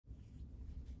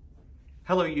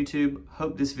Hello YouTube,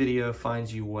 hope this video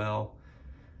finds you well.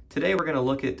 Today we're going to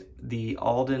look at the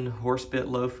Alden Horse Bit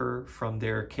Loafer from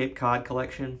their Cape Cod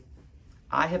collection.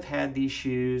 I have had these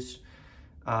shoes,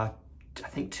 I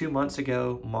think 2 months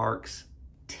ago marks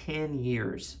 10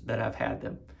 years that I've had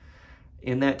them.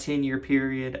 In that 10-year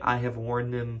period, I have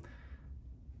worn them,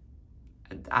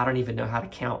 I don't even know how to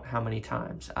count how many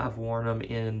times. I've worn them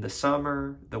in the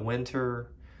summer, the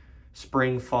winter,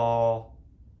 spring, fall,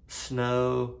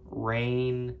 snow,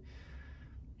 rain,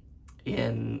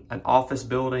 in an office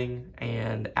building,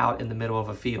 and out in the middle of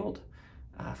a field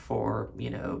for,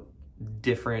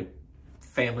 different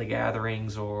family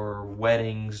gatherings or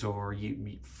weddings or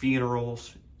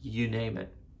funerals, you name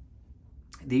it.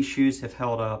 These shoes have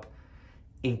held up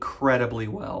incredibly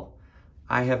well.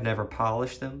 I have never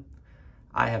polished them.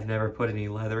 I have never put any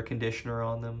leather conditioner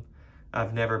on them.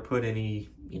 I've never put any,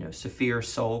 Saphir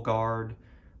sole guard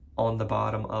on the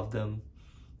bottom of them,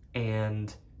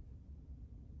 and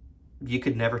you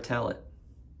could never tell it.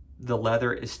 The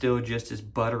leather is still just as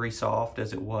buttery soft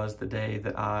as it was the day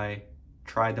that I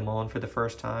tried them on for the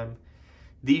first time.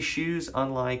 These shoes,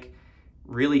 unlike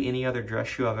really any other dress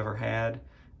shoe I've ever had,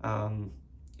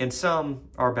 and some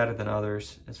are better than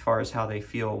others as far as how they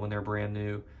feel when they're brand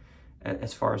new,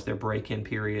 as far as their break-in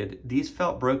period. These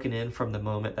felt broken in from the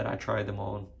moment that I tried them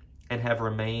on and have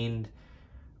remained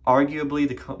arguably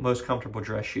the most comfortable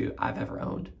dress shoe I've ever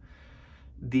owned.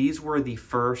 These were the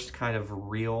first kind of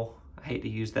real, I hate to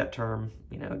use that term,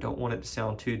 don't want it to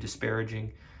sound too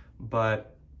disparaging,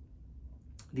 but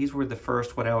these were the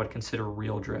first what I would consider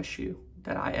real dress shoe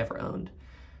that I ever owned.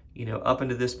 Up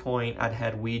until this point, I'd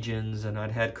had Weegens and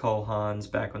I'd had Cole Haans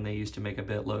back when they used to make a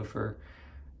bit loafer.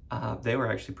 They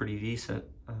were actually pretty decent,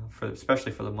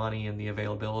 especially for the money and the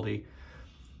availability.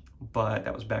 But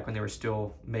that was back when they were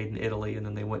still made in Italy, and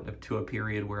then they went to a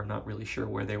period where I'm not really sure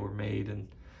where they were made, and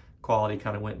quality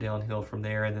kind of went downhill from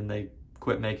there, and then they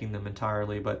quit making them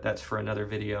entirely, but that's for another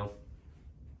video.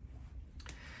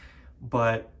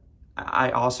 But I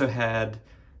also had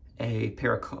a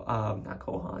pair of, not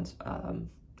Cole Haans,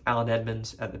 Allen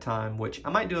Edmonds at the time, which I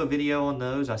might do a video on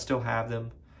those. I still have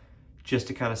them, just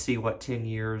to kind of see what 10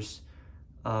 years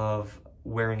of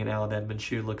wearing an Allen Edmonds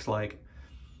shoe looks like.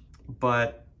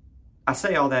 But I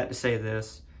say all that to say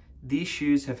this: these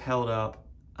shoes have held up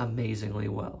amazingly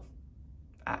well.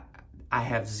 I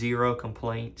have zero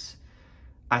complaints.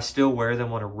 I still wear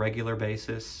them on a regular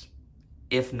basis,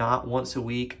 if not once a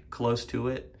week, close to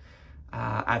it.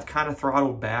 I've kind of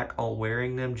throttled back on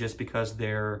wearing them just because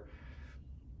they're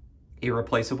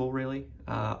irreplaceable, really.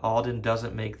 Alden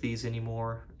doesn't make these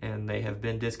anymore, and they have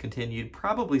been discontinued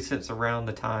probably since around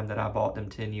the time that I bought them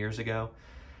 10 years ago.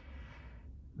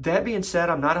 That being said,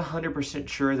 I'm not 100%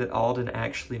 sure that Alden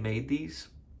actually made these.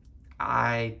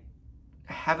 I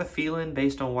have a feeling,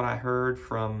 based on what I heard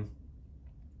from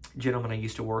gentlemen I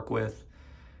used to work with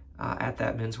at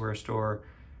that menswear store,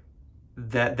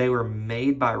 that they were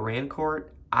made by Rancourt.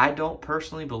 I don't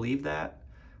personally believe that.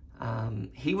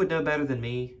 He would know better than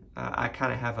me. I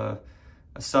kind of have a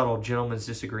subtle gentleman's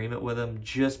disagreement with him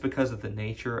just because of the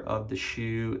nature of the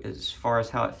shoe as far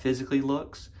as how it physically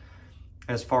looks.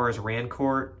 As far as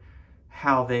Rancourt,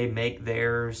 how they make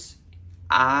theirs,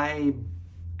 I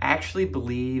actually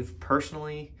believe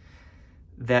personally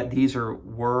that these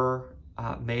were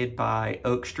made by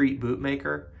Oak Street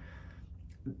Bootmaker.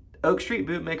 Oak Street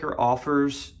Bootmaker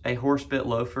offers a horse bit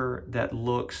loafer that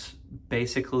looks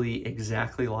basically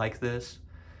exactly like this.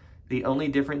 The only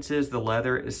difference is the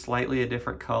leather is slightly a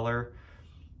different color,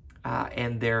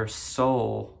 and their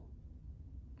sole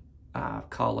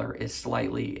color is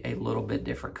slightly a little bit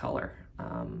different color.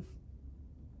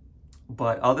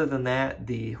 But other than that,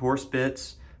 the horse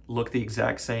bits look the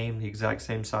exact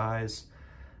same size.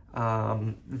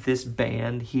 This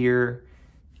band here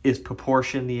is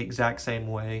proportioned the exact same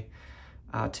way.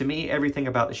 To me, everything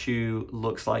about the shoe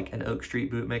looks like an Oak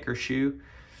Street Bootmaker shoe.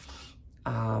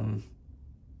 But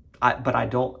I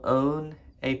don't own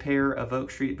a pair of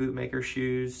Oak Street Bootmaker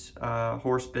shoes,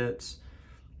 horse bits,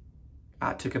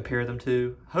 to compare them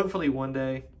to. Hopefully one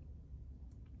day,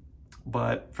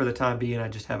 but for the time being, I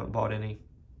just haven't bought any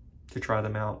to try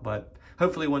them out. But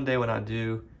hopefully one day when I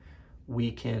do,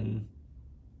 we can,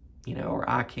 or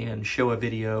I can show a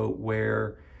video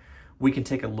where we can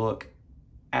take a look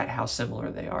at how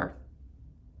similar they are.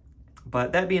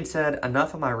 But that being said,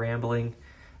 enough of my rambling.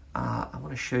 I want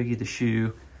to show you the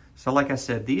shoe. So like I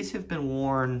said, these have been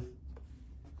worn,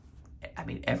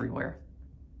 everywhere,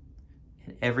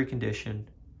 in every condition.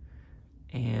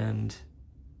 And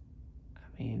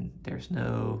there's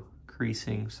no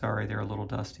creasing. Sorry, they're a little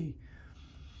dusty.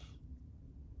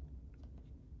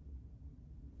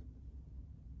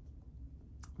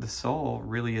 the sole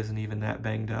really isn't even that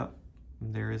banged up.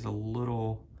 There is a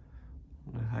little,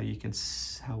 I don't know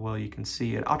how well you can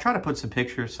see it. I'll try to put some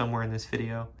pictures somewhere in this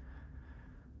video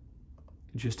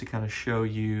just to kind of show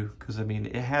you, because I mean,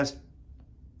 it has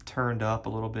turned up a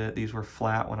little bit. These were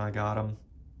flat when I got them.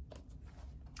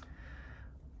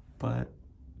 But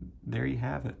there you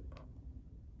have it.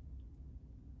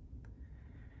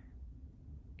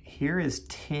 Here is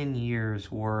 10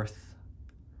 years worth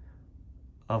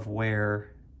of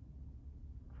wear,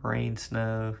 rain,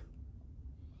 snow,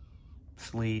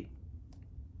 sleet,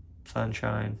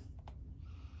 sunshine.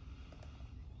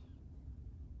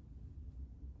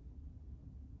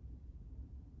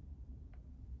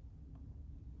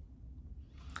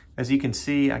 As you can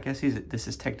see, I guess this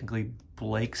is technically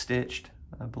Blake stitched,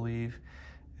 I believe.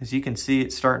 As you can see,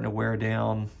 it's starting to wear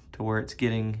down to where it's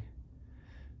getting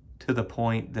to the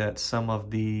point that some of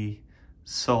the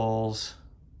sole's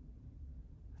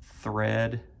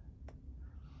thread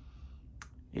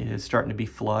is starting to be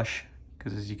flush,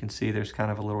 because as you can see, there's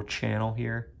kind of a little channel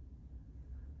here.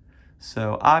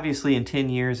 So obviously in 10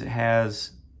 years, it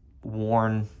has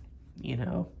worn, you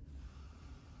know,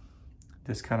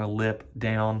 this kind of lip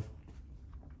down,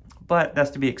 but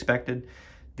that's to be expected.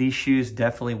 These shoes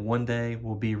definitely one day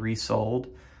will be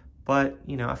resold, but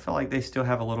you know, I feel like they still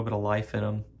have a little bit of life in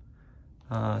them,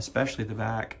 especially the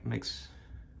back. Makes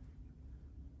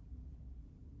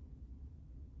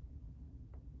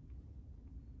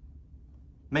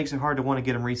it hard to want to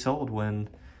get them resold when,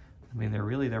 I mean,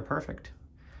 they're perfect.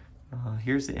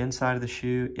 Here's the inside of the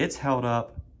shoe. It's held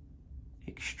up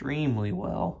extremely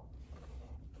well.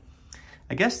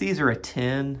 I guess these are a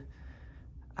 10.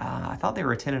 I thought they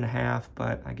were a 10.5,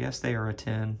 but I guess they are a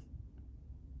 10.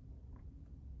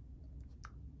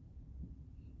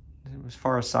 As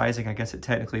far as sizing, I guess it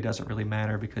technically doesn't really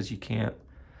matter because you can't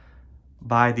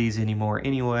buy these anymore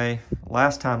anyway.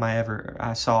 Last time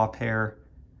I saw a pair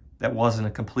that wasn't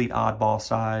a complete oddball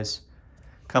size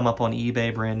come up on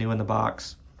eBay brand new in the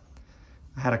box.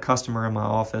 I had a customer in my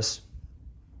office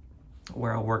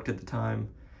where I worked at the time,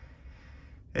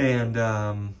 and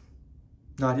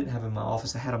no, I didn't have him in my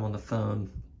office. I had him on the phone,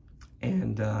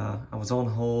 and I was on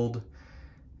hold,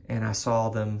 and I saw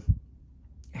them,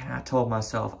 and I told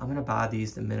myself, I'm gonna buy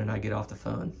these the minute I get off the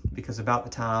phone, because about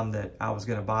the time that I was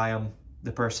gonna buy them,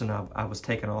 the person I was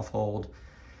taking off hold,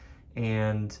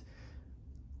 and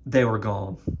they were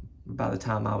gone by the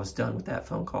time I was done with that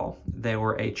phone call. They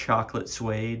were a chocolate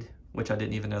suede, which I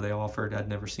didn't even know they offered. I'd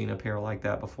never seen a pair like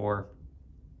that before,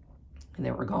 and they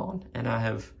were gone. And I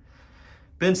have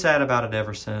been sad about it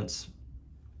ever since,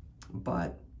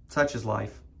 but such is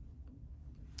life.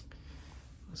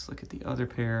 Let's look at the other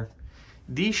pair.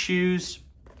 These shoes,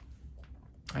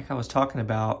 like I was talking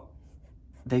about,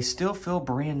 they still feel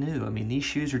brand new. I mean, these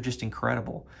shoes are just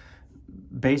incredible.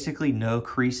 Basically no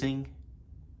creasing,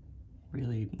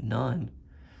 really none.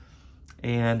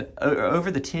 And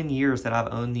over the 10 years that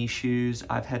I've owned these shoes,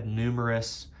 I've had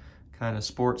numerous kind of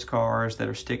sports cars that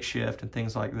are stick shift and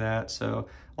things like that. So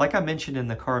like I mentioned in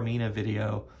the Carmina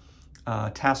video,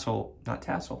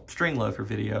 string loafer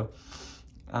video,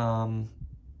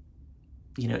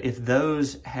 you know, if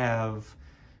those have,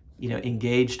 you know,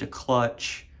 engaged a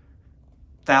clutch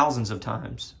thousands of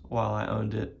times while I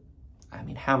owned it, I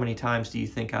mean, how many times do you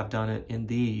think I've done it in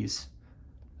these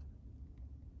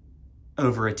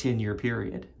over a 10-year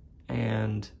period?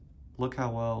 And look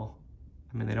how well,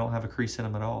 I mean, they don't have a crease in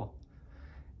them at all.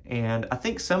 And I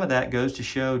think some of that goes to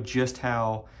show just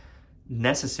how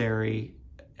necessary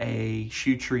a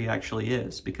shoe tree actually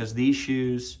is, because these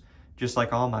shoes, just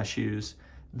like all my shoes,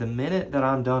 the minute that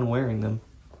I'm done wearing them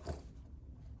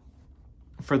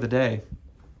for the day,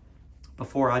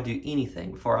 before I do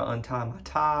anything, before I untie my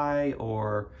tie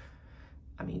or,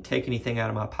 I mean, take anything out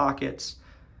of my pockets,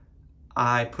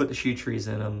 I put the shoe trees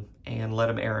in them and let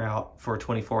them air out for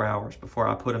 24 hours before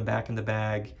I put them back in the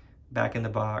bag, back in the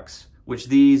box, which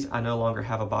these I no longer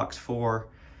have a box for.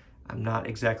 I'm not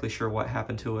exactly sure what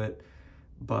happened to it,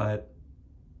 but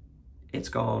it's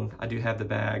gone. I do have the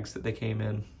bags that they came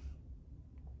in.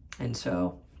 And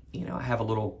so, you know, I have a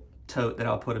little tote that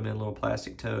I'll put them in, a little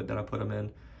plastic tote that I put them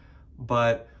in.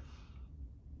 But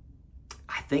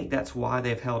I think that's why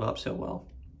they've held up so well.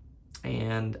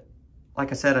 And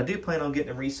like I said, I do plan on getting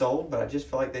them resold, but I just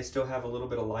feel like they still have a little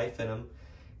bit of life in them.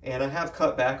 And I have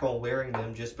cut back on wearing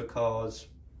them just because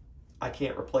I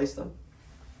can't replace them.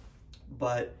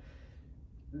 But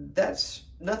that's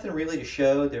nothing really to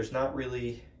show. There's not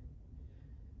really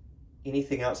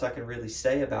anything else I can really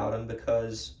say about them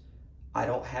because I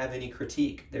don't have any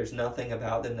critique. There's nothing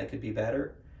about them that could be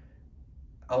better.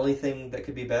 Only thing that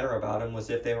could be better about them was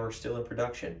if they were still in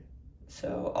production.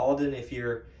 So Alden, if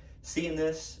you're seeing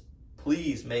this,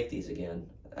 please make these again.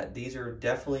 These are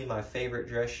definitely my favorite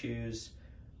dress shoes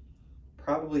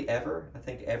probably ever. I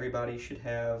think everybody should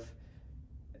have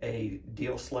a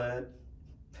deal sled,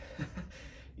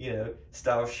 you know,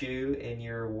 style shoe in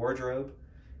your wardrobe.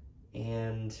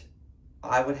 And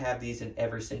I would have these in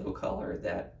every single color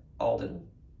that Alden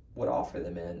would offer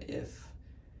them in if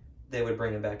they would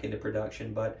bring them back into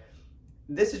production. But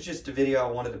this is just a video I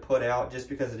wanted to put out just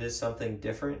because it is something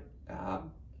different.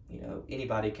 You know,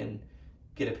 anybody can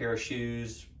get a pair of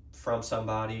shoes from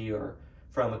somebody or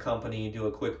from a company, do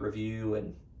a quick review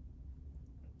and,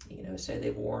 you know, say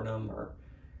they've worn them or,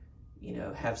 you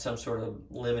know, have some sort of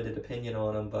limited opinion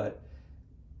on them. But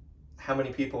how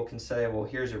many people can say, well,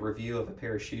 here's a review of a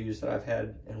pair of shoes that I've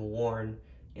had and worn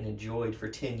and enjoyed for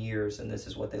 10 years and this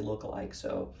is what they look like.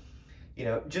 So, you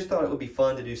know, just thought it would be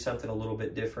fun to do something a little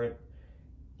bit different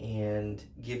and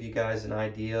give you guys an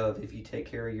idea of if you take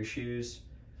care of your shoes.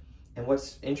 And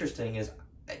what's interesting is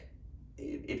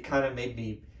it kind of made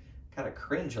me kind of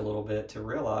cringe a little bit to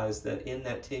realize that in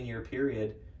that 10-year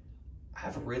period,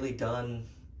 I've really done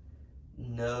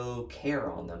no care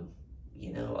on them,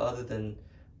 you know, other than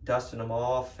dusting them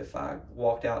off if I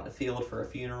walked out in the field for a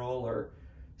funeral or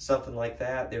something like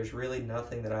that. There's really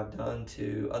nothing that I've done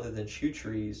to, other than shoe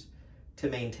trees, to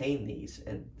maintain these,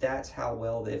 and that's how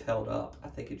well they've held up. I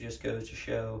think it just goes to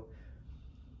show,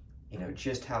 you know,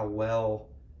 just how well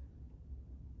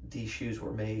these shoes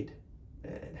were made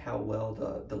and how well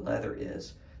the leather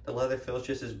is. The leather feels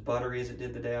just as buttery as it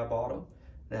did the day I bought them,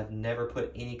 and I've never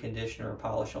put any conditioner or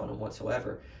polish on them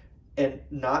whatsoever, and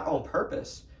not on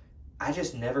purpose. I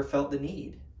just never felt the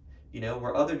need. You know,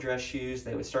 where other dress shoes,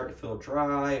 they would start to feel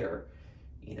dry or,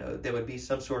 you know, there would be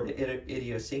some sort of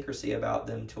idiosyncrasy about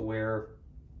them to where,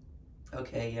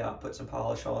 okay, yeah, I'll put some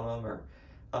polish on them or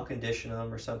I'll condition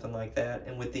them or something like that.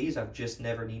 And with these, I've just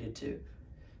never needed to.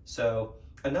 So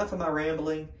enough of my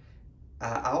rambling.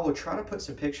 I will try to put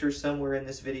some pictures somewhere in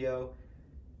this video.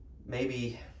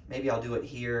 Maybe I'll do it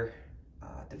here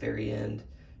at the very end,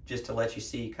 just to let you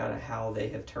see kind of how they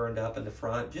have turned up in the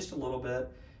front, just a little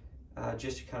bit,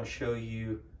 just to kind of show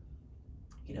you,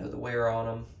 you know, the wear on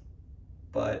them.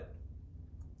 But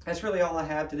that's really all I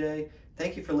have today.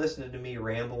 Thank you for listening to me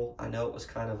ramble. I know it was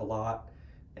kind of a lot,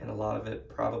 and a lot of it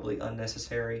probably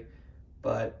unnecessary,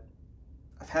 but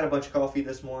I've had a bunch of coffee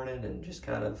this morning and just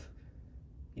kind of,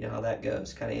 you know how that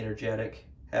goes, kind of energetic.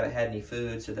 Haven't had any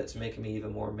food, so that's making me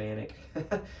even more manic.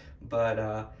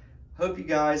 But hope you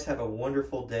guys have a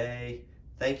wonderful day.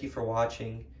 Thank you for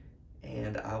watching,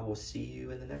 and I will see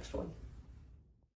you in the next one.